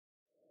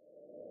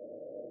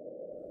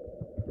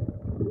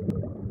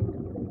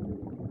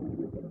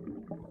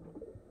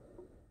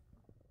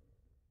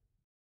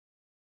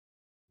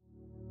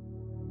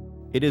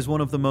It is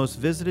one of the most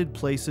visited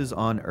places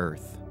on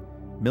Earth.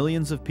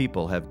 Millions of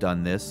people have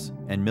done this,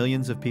 and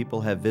millions of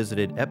people have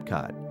visited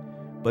EPCOT,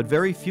 but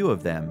very few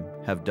of them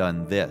have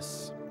done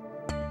this.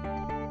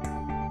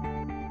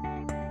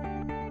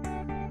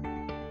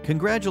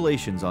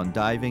 Congratulations on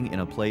diving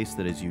in a place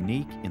that is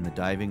unique in the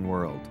diving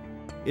world.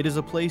 It is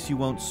a place you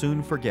won't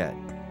soon forget,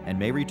 and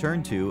may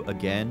return to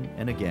again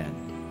and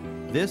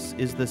again. This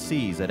is the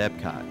Seas at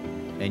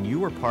EPCOT, and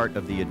you are part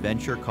of the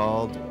adventure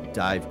called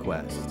Dive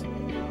Quest.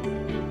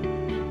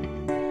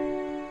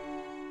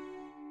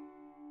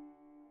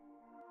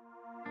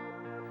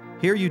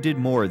 Here you did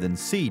more than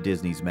see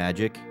Disney's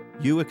magic,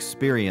 you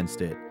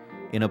experienced it,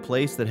 in a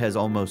place that has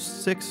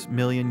almost 6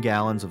 million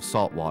gallons of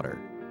salt water.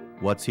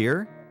 What's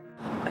here?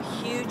 A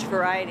huge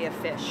variety of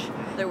fish.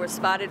 There were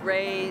spotted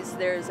rays,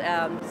 there's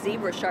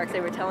zebra sharks they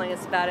were telling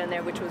us about in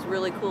there, which was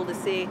really cool to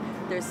see.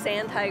 There's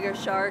sand tiger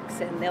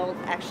sharks, and they'll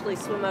actually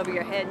swim over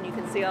your head and you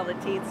can see all the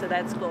teeth, so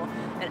that's cool.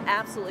 And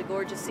absolutely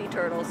gorgeous sea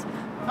turtles.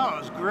 Oh, it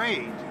was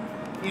great.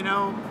 You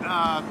know,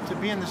 to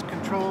be in this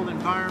controlled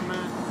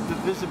environment, the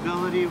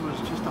visibility was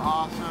just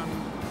awesome.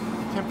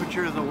 The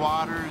temperature of the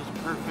water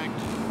is perfect.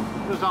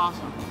 It was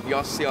awesome. You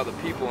also see all the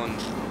people, and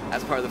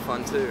that's part of the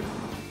fun too.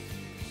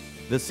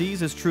 The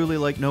Seas is truly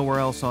like nowhere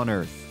else on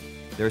Earth.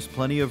 There's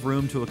plenty of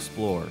room to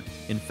explore.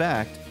 In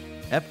fact,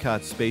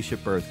 EPCOT's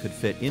spaceship berth could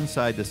fit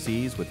inside the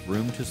Seas with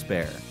room to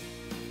spare.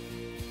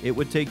 It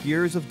would take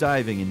years of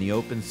diving in the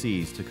open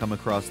seas to come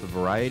across the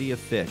variety of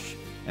fish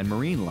and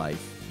marine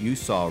life you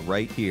saw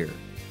right here.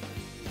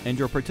 And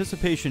your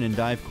participation in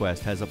Dive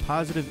Quest has a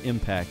positive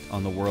impact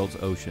on the world's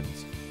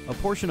oceans. A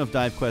portion of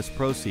Dive Quest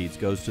proceeds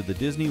goes to the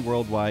Disney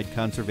Worldwide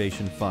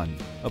Conservation Fund,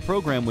 a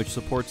program which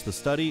supports the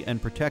study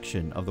and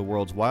protection of the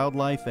world's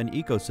wildlife and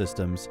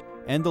ecosystems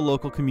and the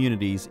local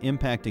communities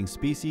impacting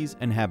species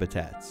and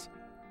habitats.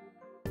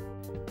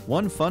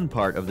 One fun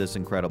part of this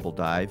incredible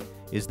dive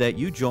is that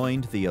you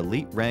joined the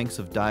elite ranks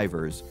of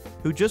divers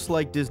who, just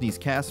like Disney's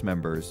cast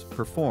members,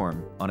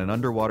 perform on an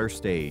underwater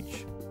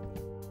stage.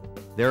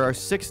 There are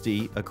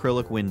 60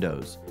 acrylic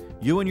windows.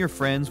 You and your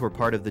friends were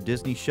part of the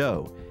Disney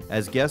show,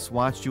 as guests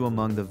watched you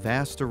among the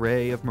vast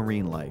array of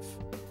marine life.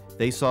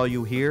 They saw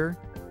you here,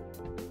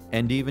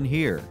 and even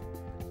here,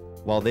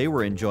 while they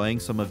were enjoying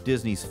some of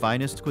Disney's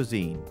finest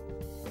cuisine.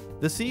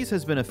 The Seas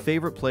has been a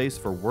favorite place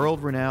for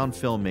world-renowned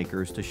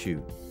filmmakers to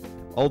shoot.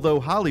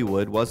 Although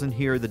Hollywood wasn't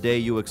here the day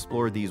you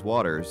explored these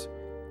waters,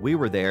 we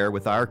were there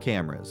with our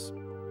cameras.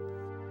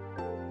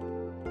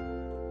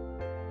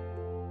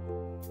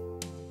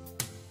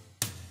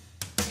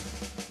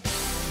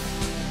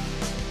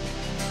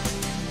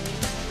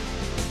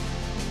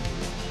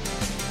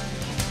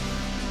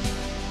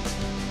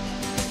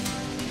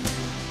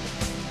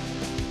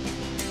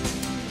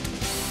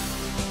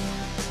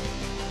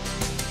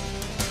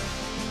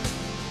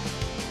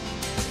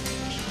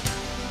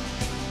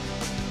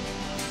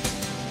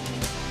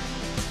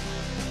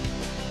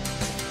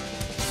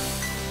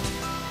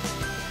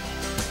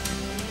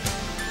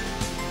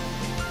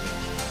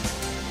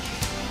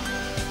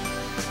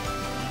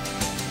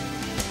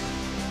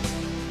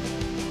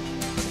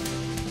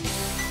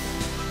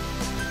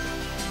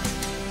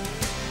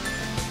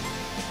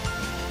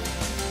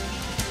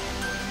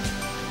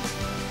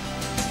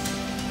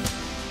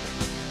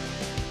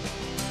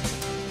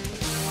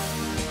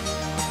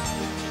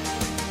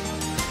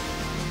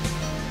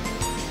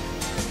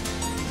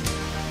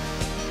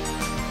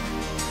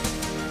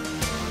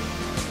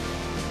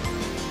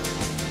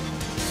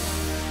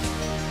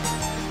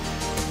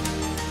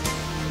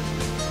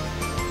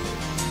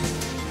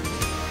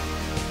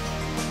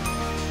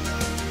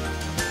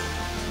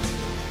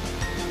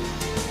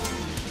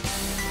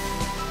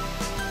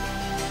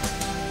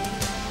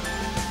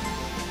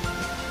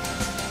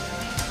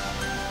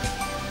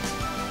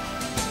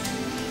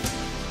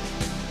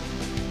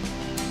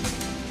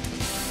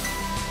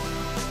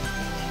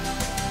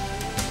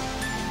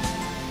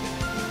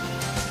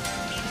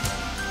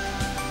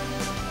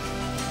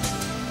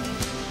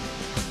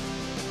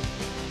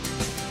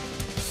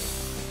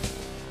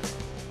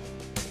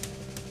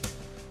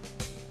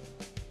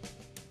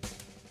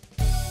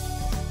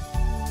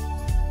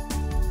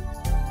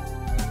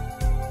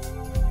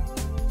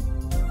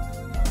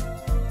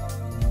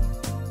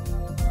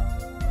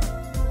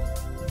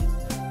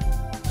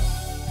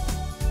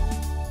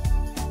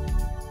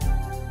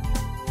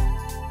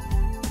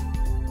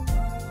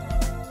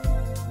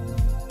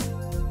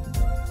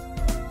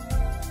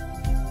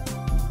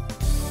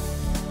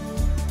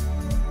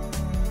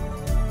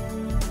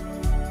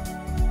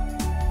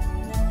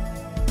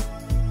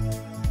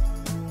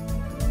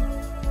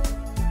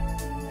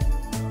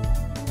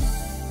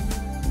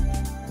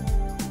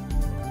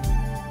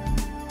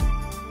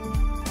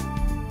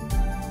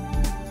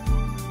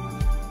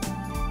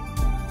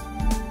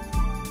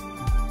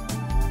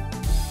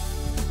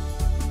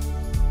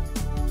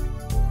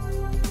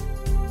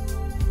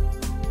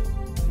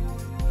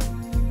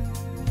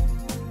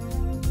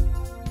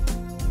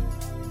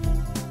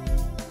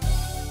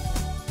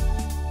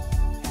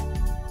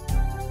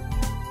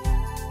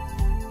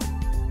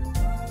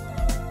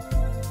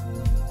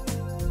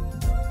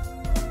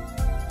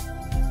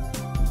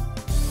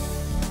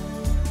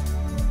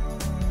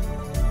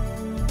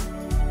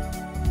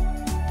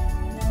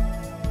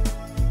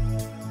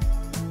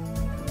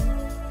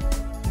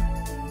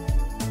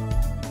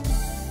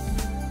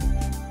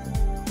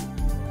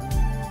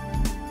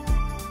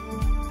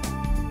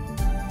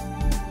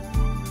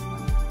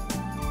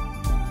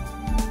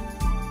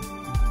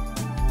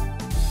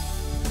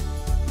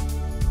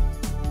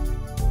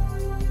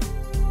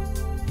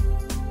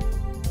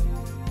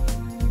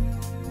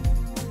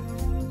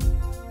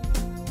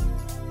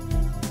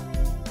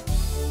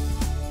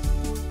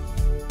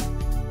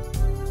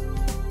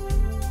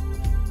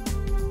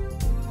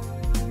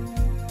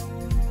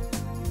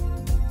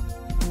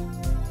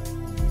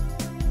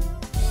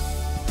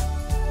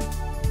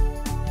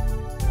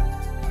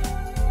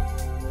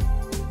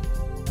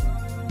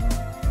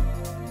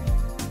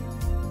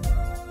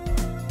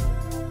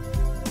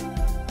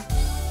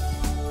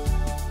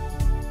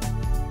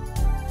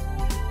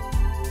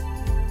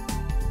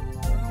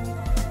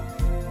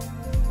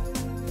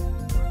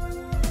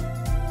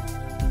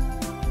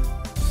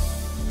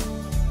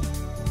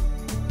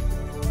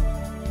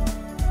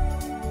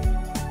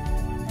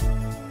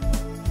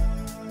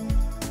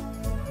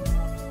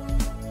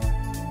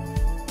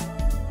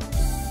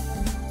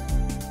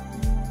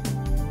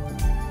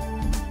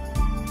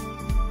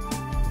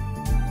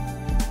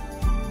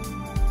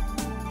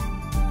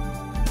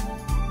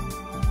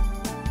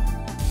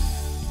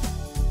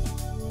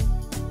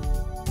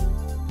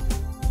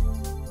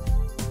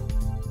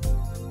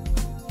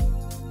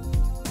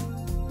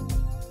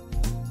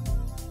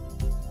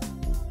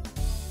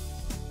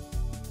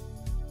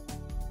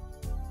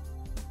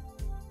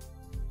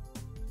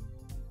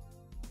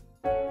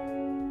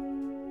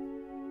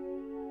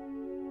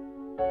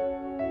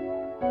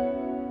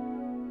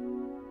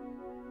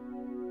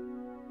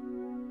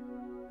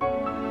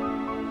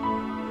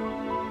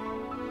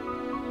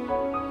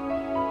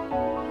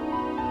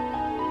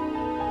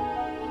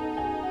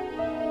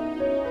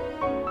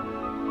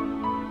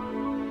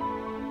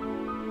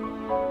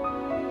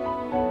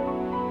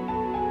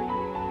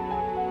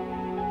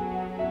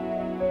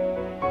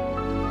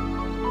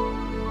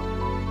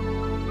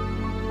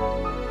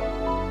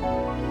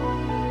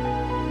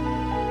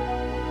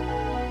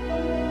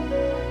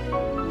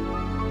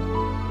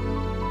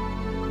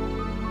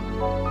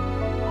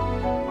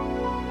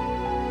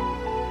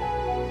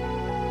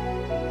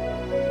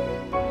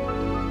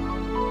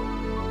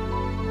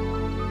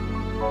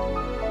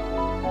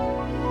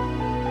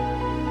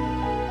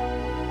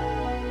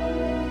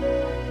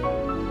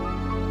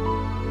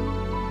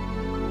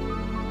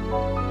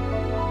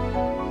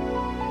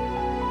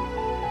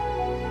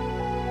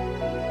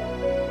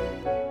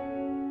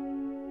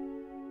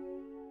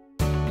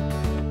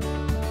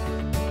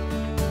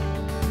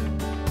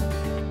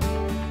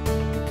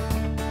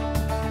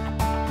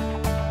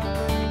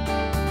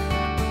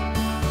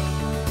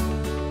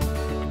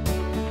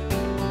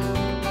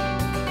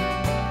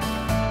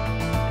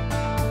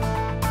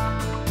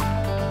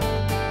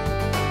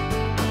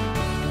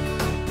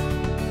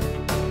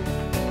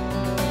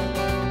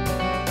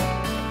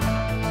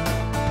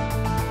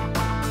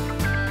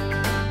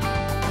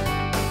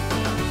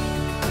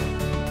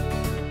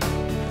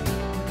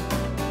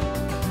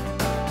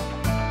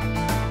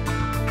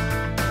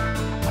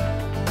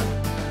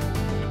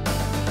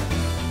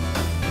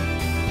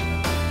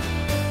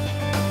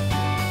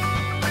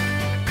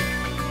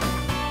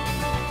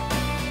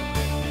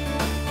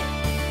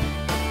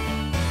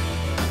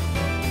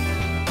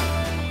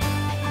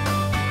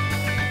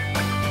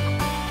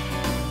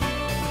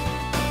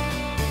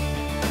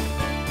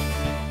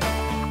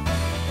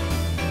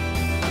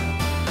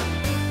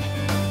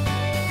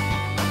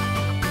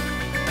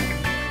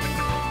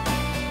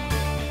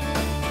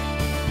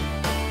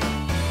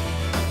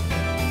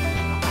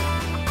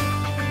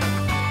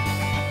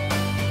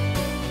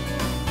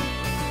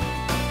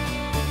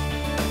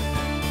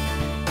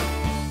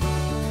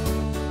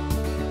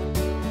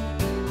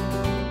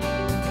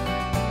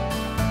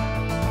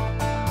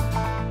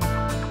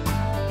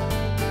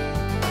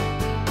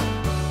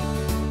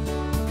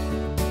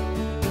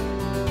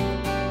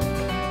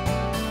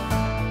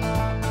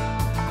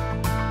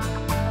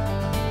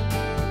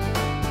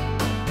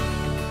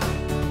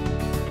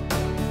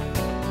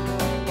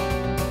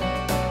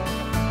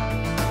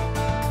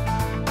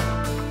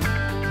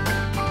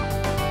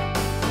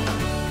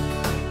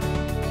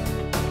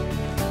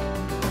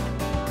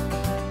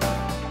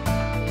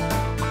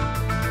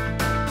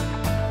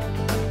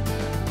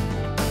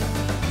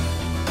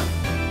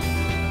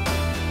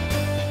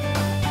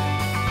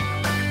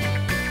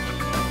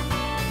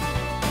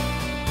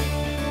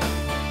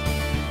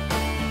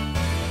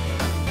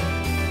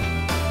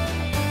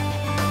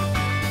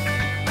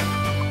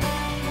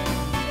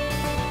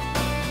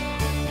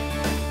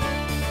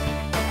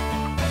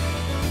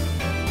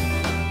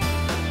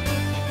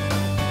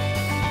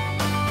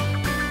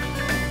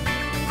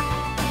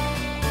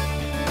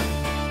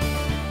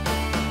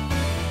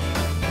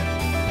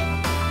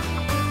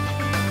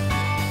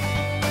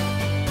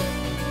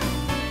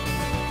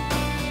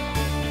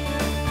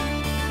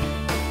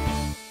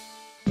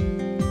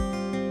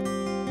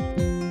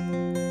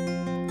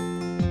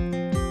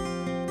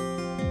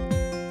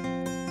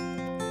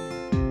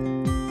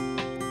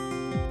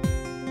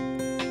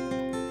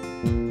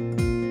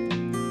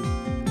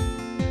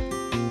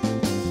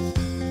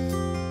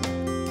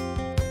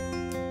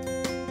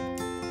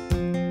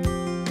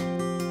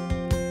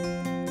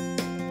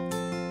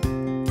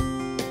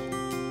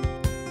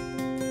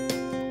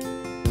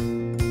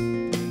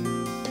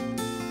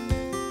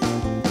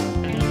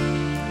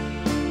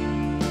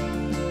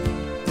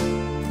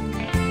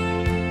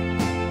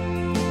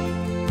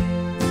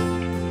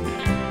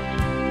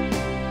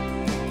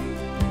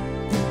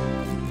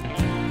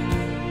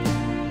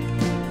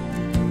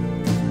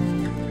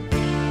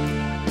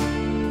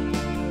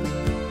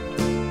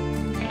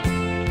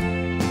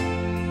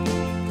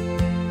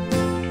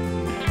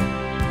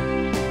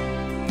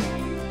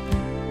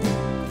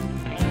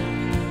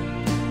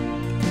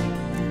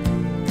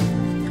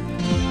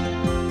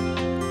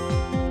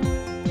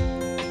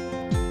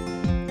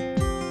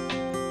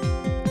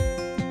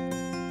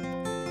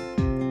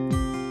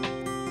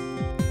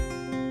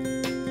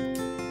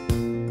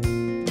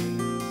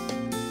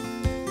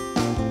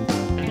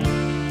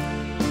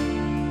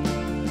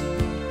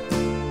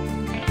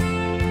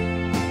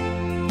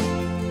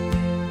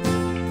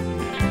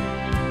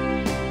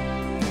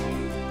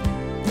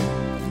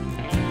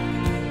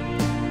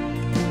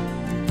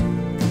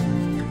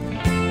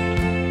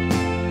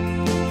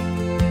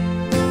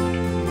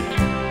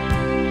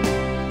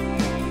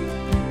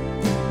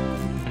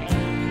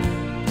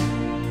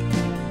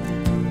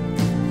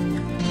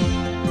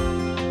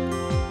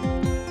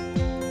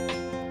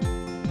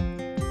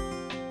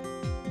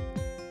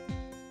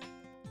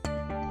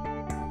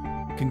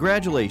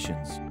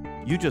 Congratulations!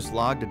 You just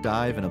logged a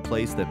dive in a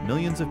place that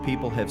millions of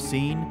people have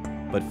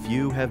seen, but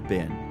few have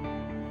been.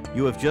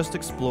 You have just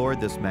explored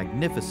this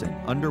magnificent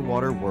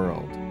underwater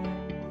world.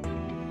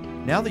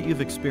 Now that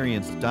you've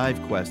experienced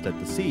Dive Quest at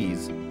the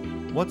seas,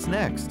 what's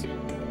next?